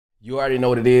You already know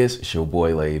what it is. It's your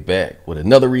boy Laid Back with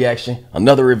another reaction,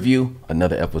 another review,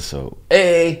 another episode.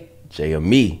 Hey,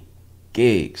 JME,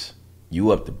 Gigs, you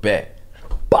up the bat.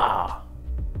 Bah!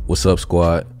 What's up,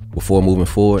 squad? Before moving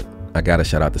forward, I gotta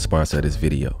shout out the sponsor of this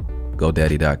video,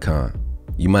 GoDaddy.com.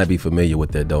 You might be familiar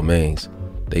with their domains.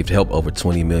 They've helped over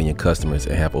 20 million customers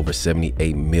and have over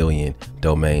 78 million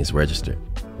domains registered.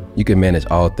 You can manage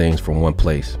all things from one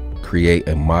place. Create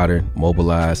a modern,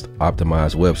 mobilized,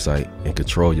 optimized website and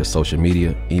control your social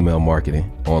media, email marketing,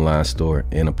 online store,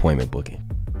 and appointment booking.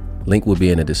 Link will be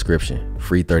in the description.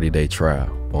 Free 30-day trial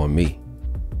on me.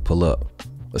 Pull up.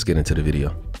 Let's get into the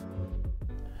video.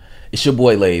 It's your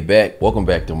boy Laid Back. Welcome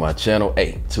back to my channel.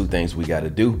 Hey, two things we gotta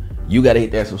do. You gotta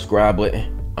hit that subscribe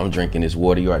button. I'm drinking this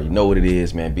water. You already know what it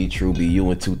is, man. Be true, be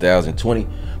you in 2020.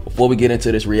 Before we get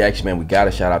into this reaction, man, we gotta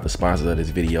shout out the sponsors of this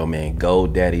video, man.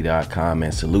 GoDaddy.com,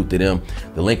 man. Salute to them.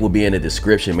 The link will be in the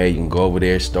description, man. You can go over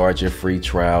there, start your free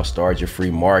trial, start your free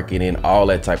marketing, all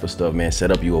that type of stuff, man.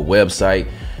 Set up you a website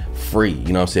free.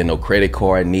 You know what I'm saying? No credit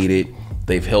card needed.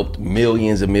 They've helped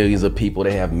millions and millions of people.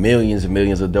 They have millions and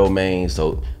millions of domains.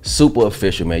 So super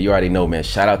official, man. You already know, man.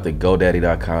 Shout out to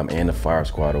GoDaddy.com and the Fire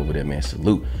Squad over there, man.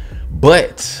 Salute.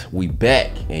 But we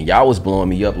back, and y'all was blowing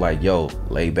me up like, yo,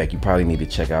 Laid Back, you probably need to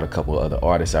check out a couple of other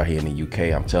artists out here in the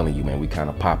UK. I'm telling you, man, we kind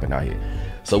of popping out here.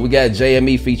 So we got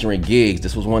JME featuring Gigs.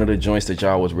 This was one of the joints that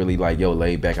y'all was really like, yo,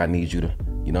 Laid Back, I need you to,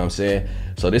 you know what I'm saying?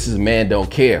 So this is Man Don't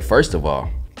Care. First of all,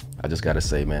 I just gotta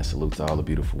say, man, salute to all the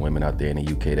beautiful women out there in the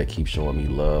UK that keep showing me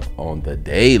love on the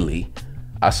daily.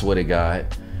 I swear to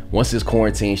God, once this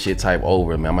quarantine shit type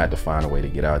over, man, I'm gonna have to find a way to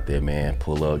get out there, man.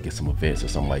 Pull up, get some events or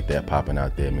something like that popping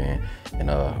out there, man. And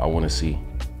I wanna see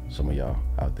some of y'all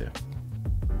out there.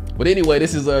 But anyway,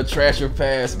 this is Trash or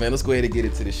Pass, man. Let's go ahead and get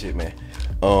into this shit, man.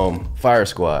 Fire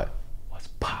Squad, what's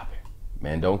popping?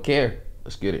 Man Don't Care,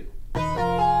 let's get it.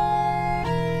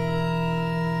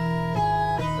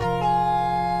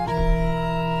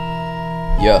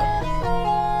 Yeah.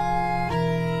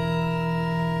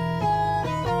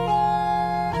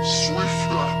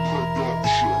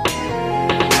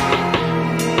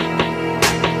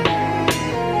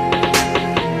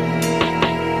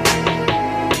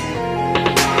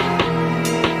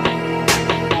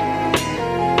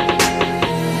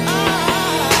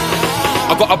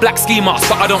 I got a black ski mask,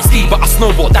 but I don't ski, but I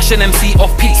snowboard, dash an MC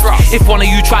off peak. If one of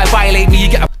you try violate me,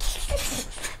 you get a...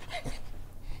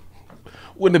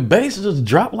 When the bass just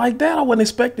dropped like that, I wasn't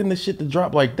expecting this shit to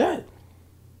drop like that.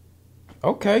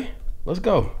 Okay, let's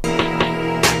go.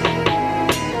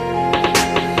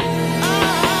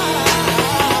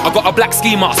 I got a black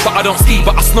ski mask, but I don't ski,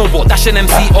 but I snowboard, dash an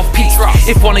MC off peak.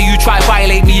 If one of you try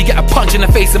violate me, you get a punch in the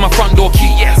face with my front door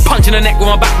key. Punch in the neck with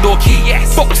my back door key.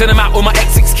 Boxing them out with my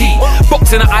X6 key.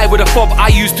 Box in the eye with a fob I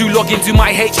used to log into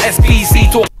my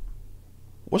HSBC talk.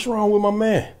 What's wrong with my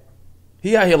man?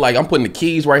 He out here like, I'm putting the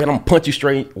keys right here, I'm gonna punch you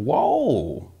straight.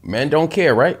 Whoa, Man Don't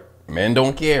Care, right? Man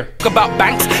Don't Care. About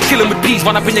banks, kill him with peas,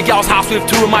 run up in your gal's house with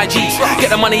 2 of my G's.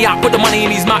 Get the money out, put the money in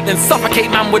his mouth, then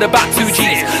suffocate man with about 2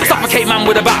 G's. Suffocate man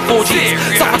with about 4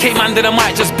 G's. Suffocate man, then I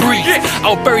might just breathe.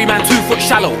 I'll bury man 2 foot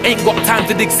shallow, ain't got time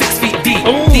to dig 6 feet deep.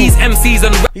 Ooh. These MCs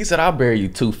and... He said, I'll bury you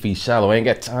 2 feet shallow, ain't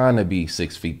got time to be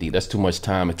 6 feet deep. That's too much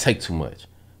time, it take too much.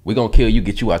 We gonna kill you,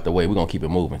 get you out the way, we gonna keep it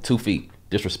moving. 2 feet.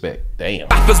 Disrespect. Damn.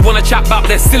 Rappers wanna chat about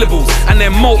their syllables and their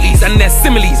multis and their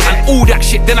similes and all that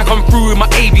shit. Then I come through with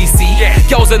my ABC.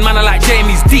 Girls and man are like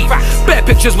Jamie's deep. Better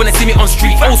pictures when they see me on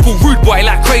street. Old school rude boy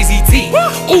like Crazy T.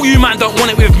 All you man don't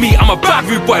want it with me. I'm a bad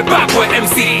rude boy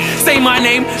MC. Say my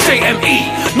name,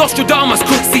 JME. Nostradamus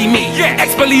couldn't see me.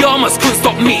 Expelliarmus couldn't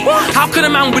stop me. How could a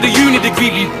man with a uni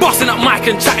degree be busting up mic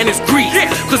and chatting his grief?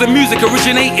 Cause the music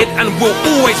originated and will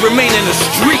always remain in the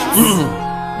street.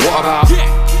 What about?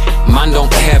 Man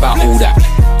don't care about all that.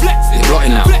 They're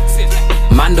blotting out.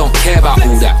 Man don't care about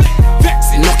all that.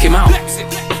 They knock him out.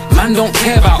 Man don't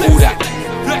care about all that.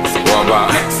 What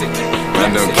about?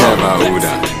 Man don't care about all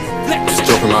that. Just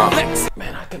drop him out.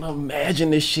 Man, I can imagine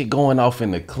this shit going off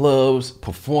in the clubs,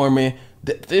 performing.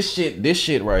 This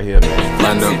shit right here, man.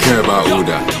 Man don't care about all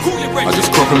that. I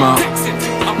just crop him out.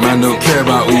 Man don't care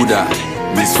about all that.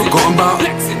 He's forgotten about.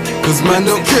 Cause man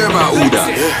don't care about all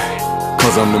that.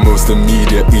 Cause I'm the most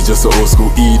immediate, he's just an old school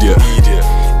idiot.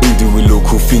 We doing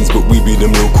local things, but we be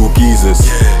them local geezers.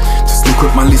 Just look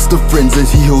at my list of friends and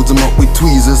he holds them up with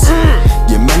tweezers.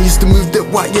 Yeah, man used to move that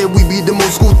white, yeah, we be them old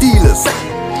school dealers.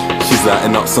 She's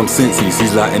lighting up some senses,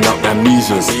 he's lighting up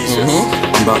amnesias.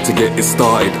 I'm about to get it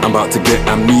started, I'm about to get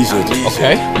amnesia.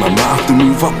 Okay. Man might have to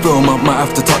move up film, I might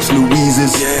have to touch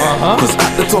Louise's. Cause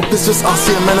at the top it's just us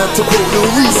here, man, I had to quote Lil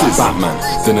Reese's. Like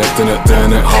Batman,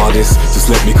 done it hardest. Just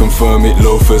let me confirm it,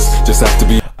 loafers. Just have to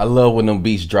be I love when them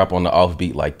beats drop on the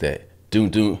offbeat like that.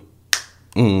 Doom doom.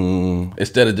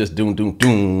 Instead of just doom doom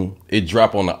doom, it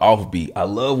drop on the offbeat. I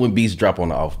love when beats drop on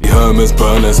the offbeat. Hermers,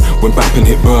 burners, when bapping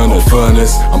hit burner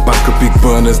furnace. I'm back with big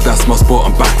burners, that's my spot.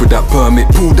 I'm back with that permit.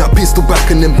 Pull that pistol back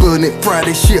and then burn it.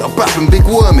 Friday shit, I'm back and big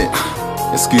worm it.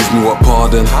 Excuse me, what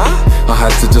pardon? I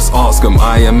had to just ask him.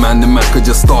 I am man, the man could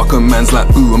just stalk him. Man's like,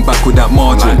 ooh, I'm back with that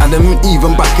margin. And then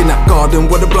even back in that garden,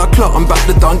 where the blood clot, I'm back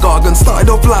the Dun Gargan. Started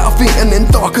off light, I think, and then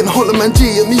darken. Hollow man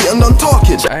G and me, and I'm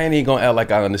talking. I ain't even gonna act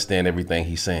like I understand everything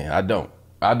he's saying. I don't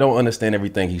understand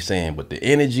everything he's saying, but the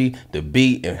energy, the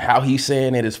beat, and how he's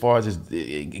saying it, as far as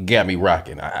it got me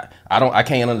rocking. I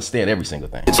can't understand every single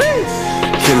thing.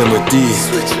 Killing with D,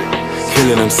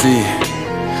 killing MC,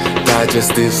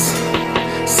 digestives,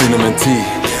 cinnamon tea.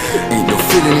 Ain't no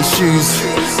feeling his shoes,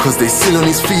 cause they still on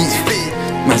his feet.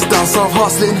 Man's down south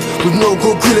hustling, with no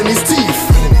good grilling his teeth.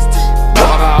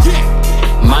 What about?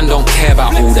 Man don't care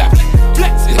about all that.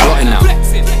 It's blotting now.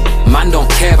 Man don't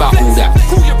care about all that.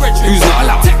 Who's not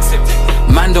allowed?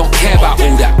 Man don't care about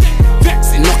all that.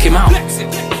 Knock him out.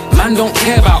 Man don't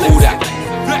care about all that.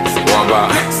 What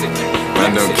about?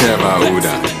 Man don't care about all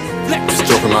that. Just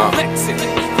drop him out.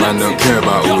 Man don't care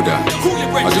about all that.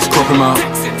 I just crop him out.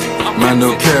 Man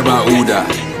don't care about all that.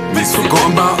 He's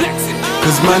forgotten about,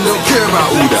 cause man don't care about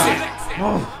all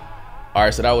that.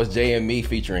 Alright, so that was JME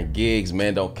featuring Gigs,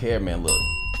 Man Don't Care. Man, look,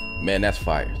 man, that's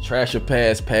fire. Trash or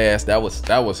pass, that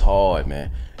was hard,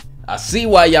 man. I see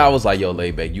why y'all was like, yo,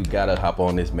 Laidback, you gotta hop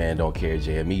on this Man Don't Care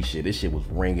JME shit. This shit was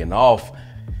ringing off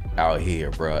out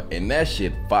here, bruh, and that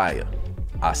shit fire.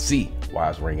 I see why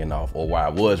it's ringing off, or why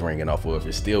it was ringing off, or if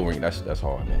it's still ringing. That's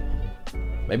hard, man.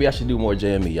 Maybe I should do more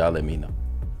JME. Y'all let me know.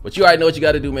 But you already know what you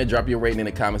got to do, man. Drop your rating in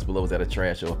the comments below. Is that a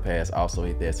trash or a pass? Also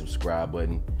hit that subscribe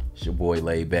button. It's your boy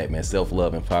Laidback, man.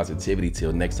 Self-love and positivity.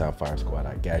 Till next time, Fire Squad.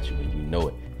 I got you, and you know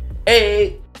it.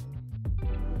 Hey.